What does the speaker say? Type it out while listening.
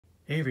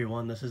Hey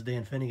everyone, this is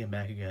Dan Finnegan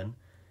back again,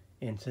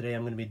 and today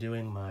I'm going to be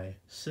doing my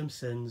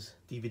Simpsons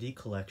DVD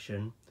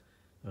collection,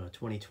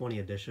 2020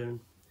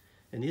 edition.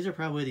 And these are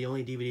probably the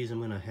only DVDs I'm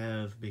going to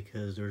have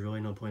because there's really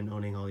no point in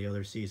owning all the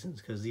other seasons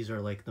because these are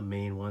like the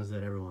main ones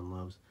that everyone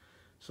loves.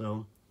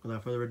 So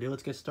without further ado,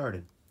 let's get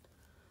started.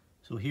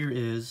 So here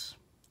is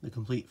the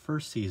complete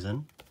first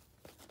season.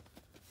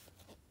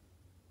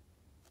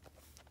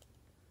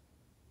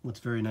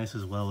 What's very nice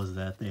as well is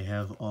that they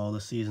have all the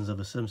seasons of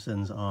The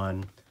Simpsons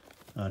on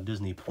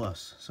Disney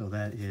Plus, so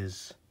that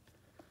is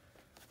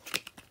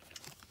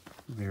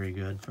very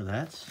good for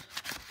that. So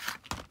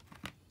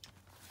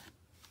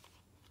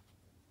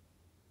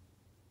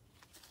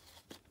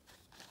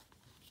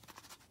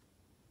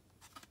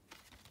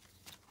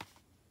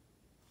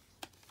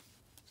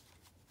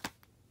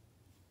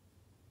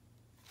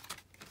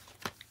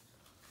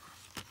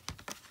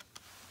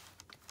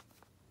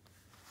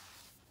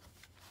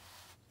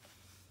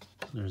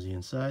there's the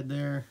inside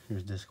there.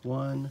 Here's disc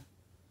 1,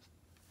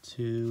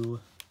 2,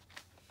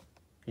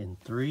 and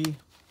 3.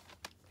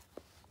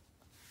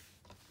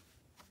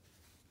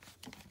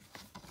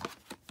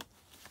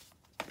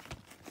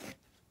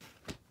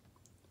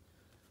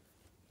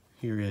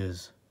 Here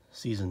is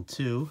season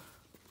 2.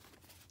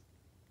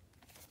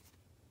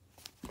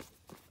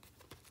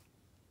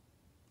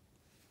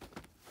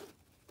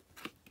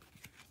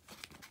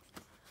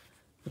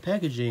 The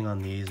packaging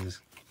on these is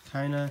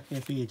kind of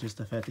iffy. It's just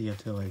the fact that you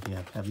have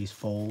to have these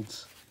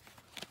folds.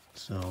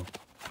 So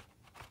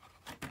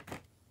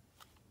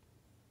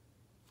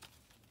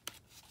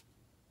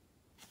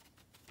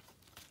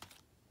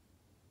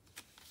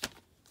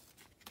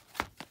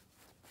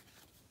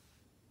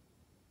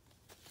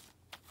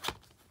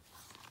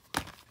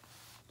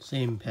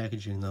same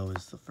packaging though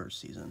as the first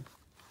season.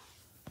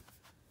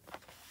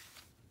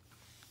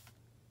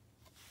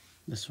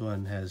 This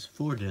one has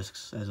 4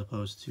 discs as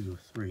opposed to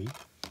 3.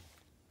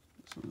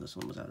 This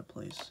one was out of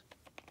place.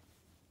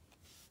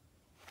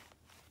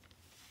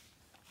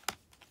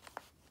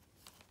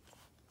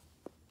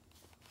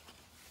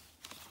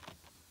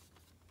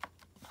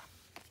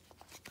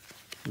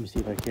 Let me see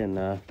if I can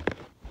get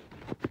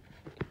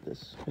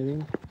this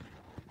fitting.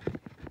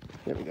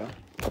 There we go.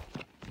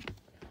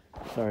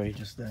 Sorry,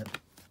 just that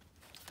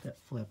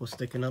flap was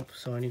sticking up,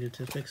 so I needed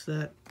to fix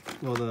that.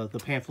 Well, the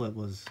pamphlet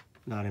was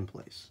not in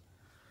place.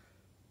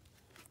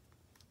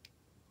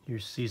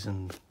 Here's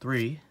season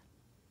 3.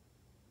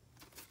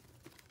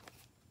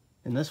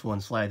 And this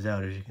one slides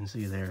out, as you can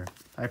see there.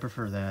 I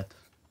prefer that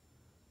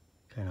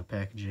kind of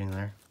packaging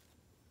there.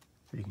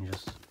 So you can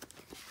just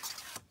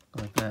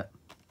go like that.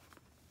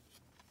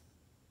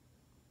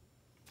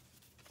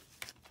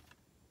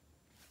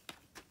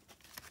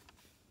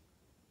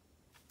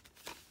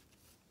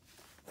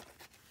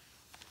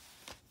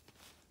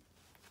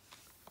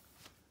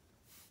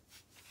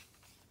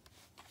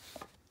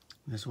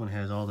 This one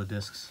has all the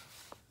discs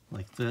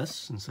like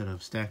this instead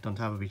of stacked on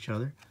top of each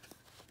other.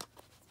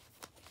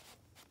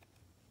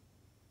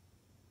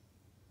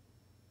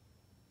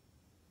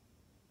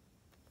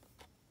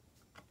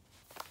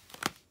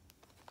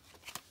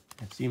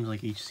 It seems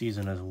like each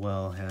season as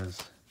well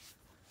has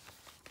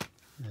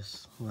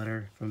this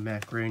letter from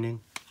Matt Groening.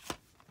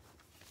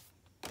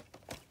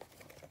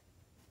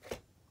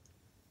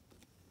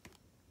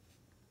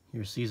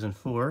 Here's season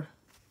 4.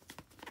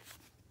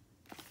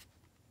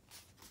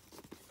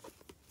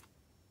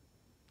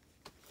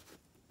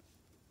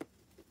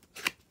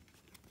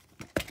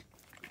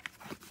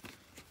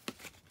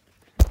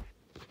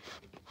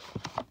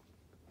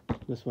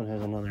 This one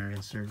has another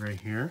insert right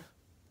here.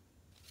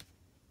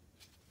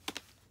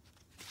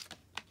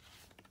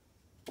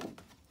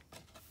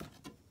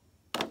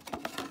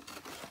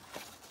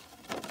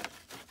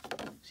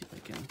 See if I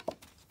can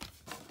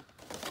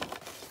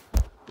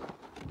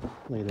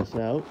lay this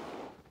out.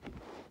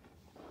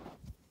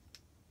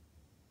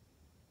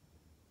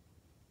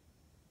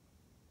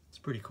 It's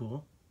pretty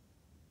cool.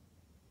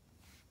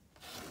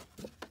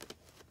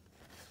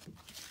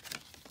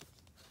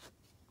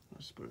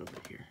 Let's put it over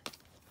here.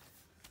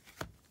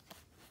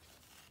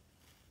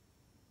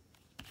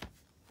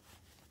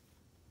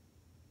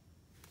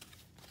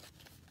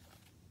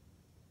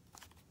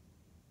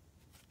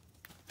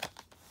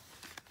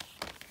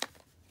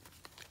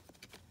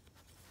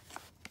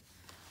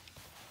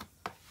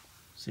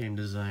 Same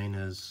design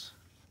as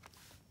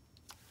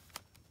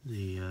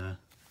the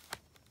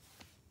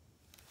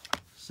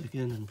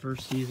second and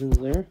first seasons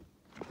there.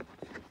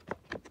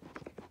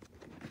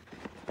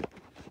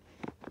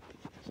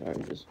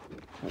 Sorry, just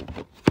trying to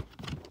put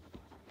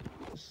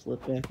the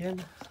slip back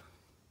in.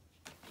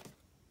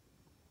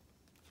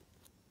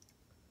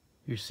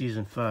 Here's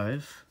season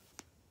 5.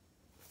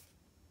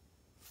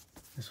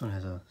 This one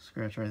has a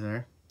scratch right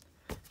there.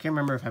 Can't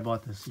remember if I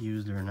bought this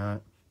used or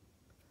not,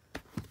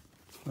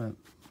 but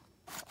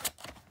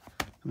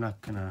I'm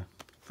not gonna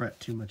fret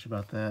too much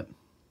about that.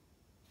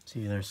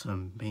 See, there's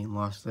some paint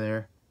loss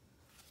there.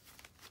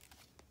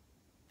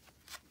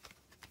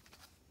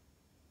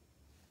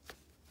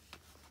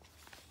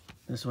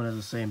 This one has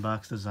the same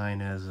box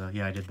design as,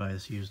 yeah, I did buy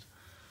this used.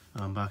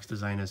 Box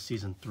design as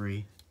season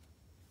 3.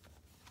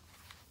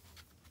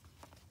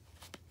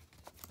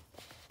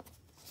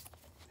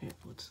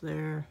 what's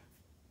there.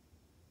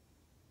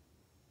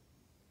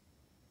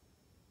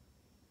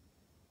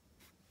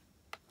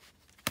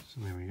 So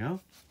there we go.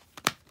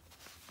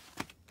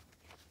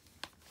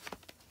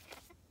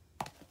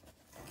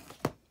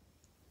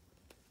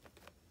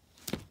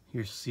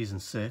 Here's season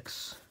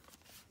 6.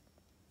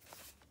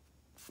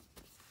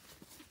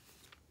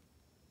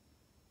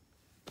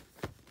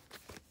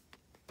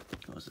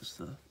 Oh, is this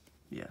the,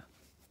 yeah.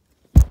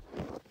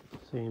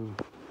 Same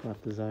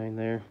left design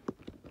there.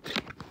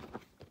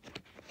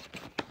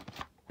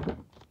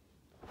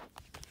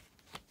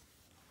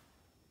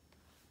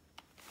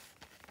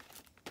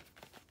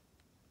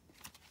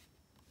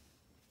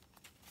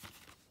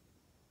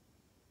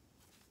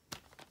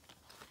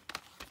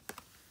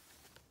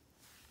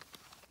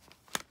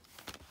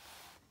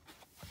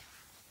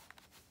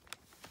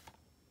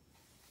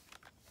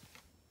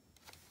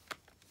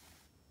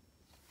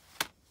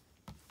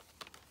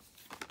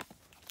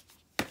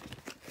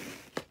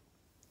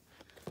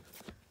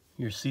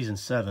 Here's season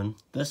 7.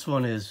 This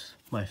one is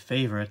my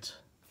favorite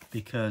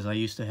because I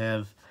used to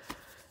have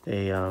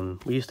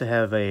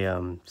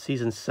a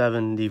season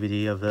 7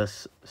 DVD of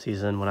this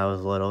season when I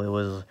was little. It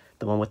was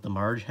the one with the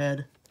Marge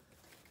head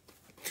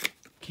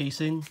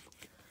casing.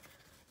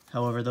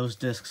 However, those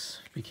discs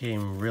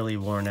became really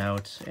worn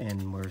out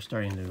and were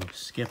starting to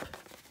skip.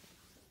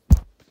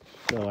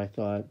 So I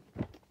thought,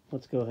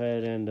 let's go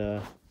ahead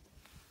and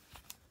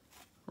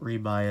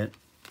rebuy it.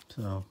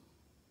 So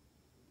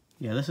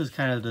yeah, this is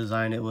kind of the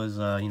design. It was,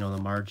 you know,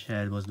 the Marge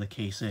head was the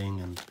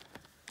casing, and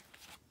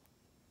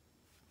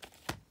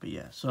but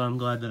yeah, so I'm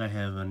glad that I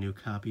have a new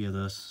copy of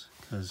this,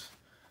 because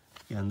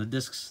again, the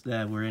discs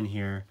that were in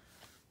here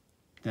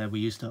that we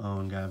used to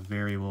own got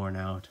very worn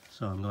out,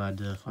 so I'm glad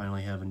to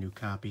finally have a new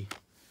copy.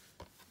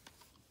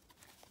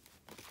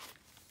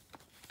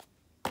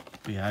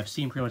 But yeah, I've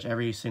seen pretty much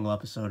every single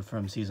episode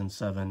from season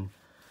 7.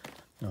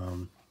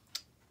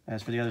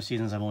 As for the other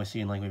seasons, I've only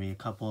seen like maybe a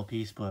couple a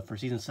piece, but for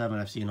season 7,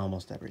 I've seen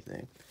almost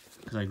everything,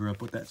 because I grew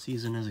up with that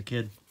season as a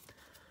kid.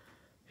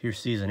 Here's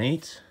season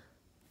 8.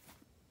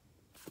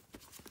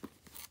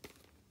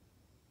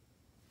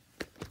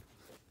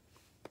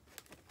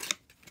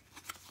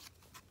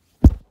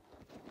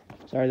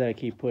 Sorry that I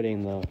keep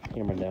putting the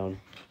camera down.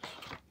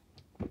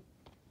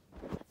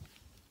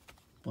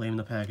 Blame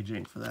the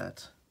packaging for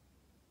that.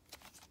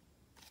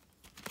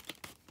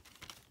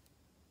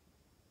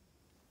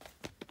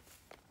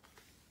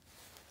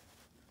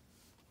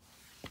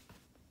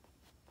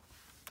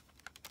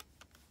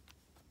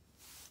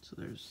 So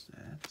there's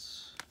that.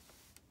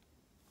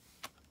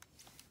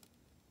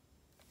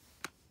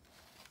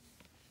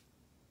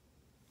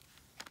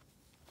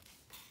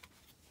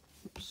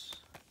 Oops.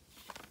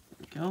 There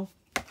we go.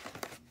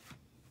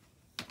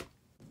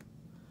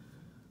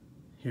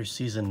 Here's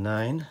season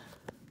 9.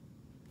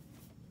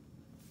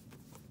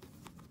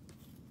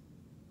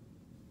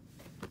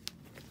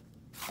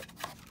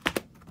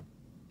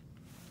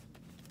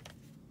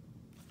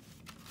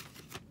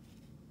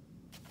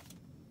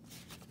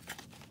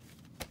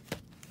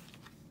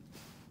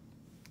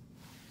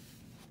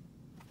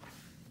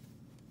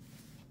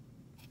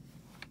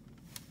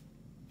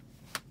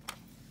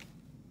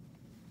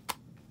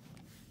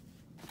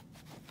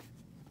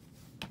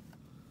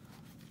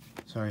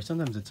 Sorry,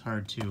 sometimes it's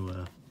hard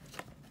to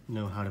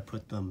know how to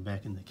put them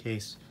back in the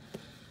case.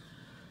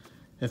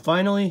 And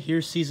finally,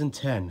 here's season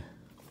 10.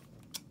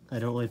 I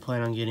don't really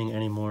plan on getting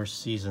any more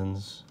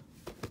seasons,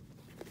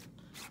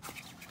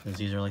 because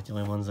these are like the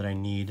only ones that I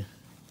need,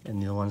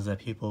 and the ones that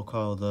people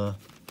call the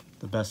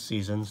best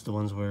seasons, the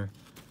ones where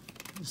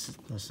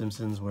the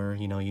Simpsons were,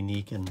 you know,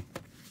 unique and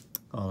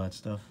all that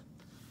stuff.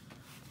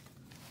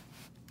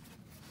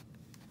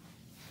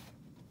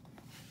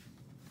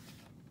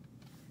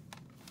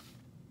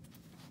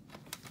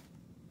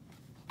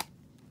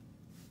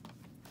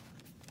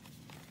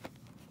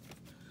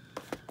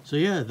 So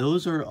yeah,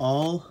 those are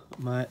all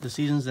the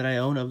seasons that I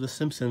own of The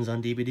Simpsons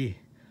on DVD.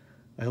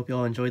 I hope you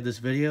all enjoyed this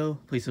video.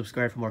 Please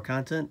subscribe for more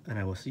content, and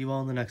I will see you all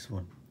in the next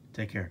one.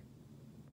 Take care.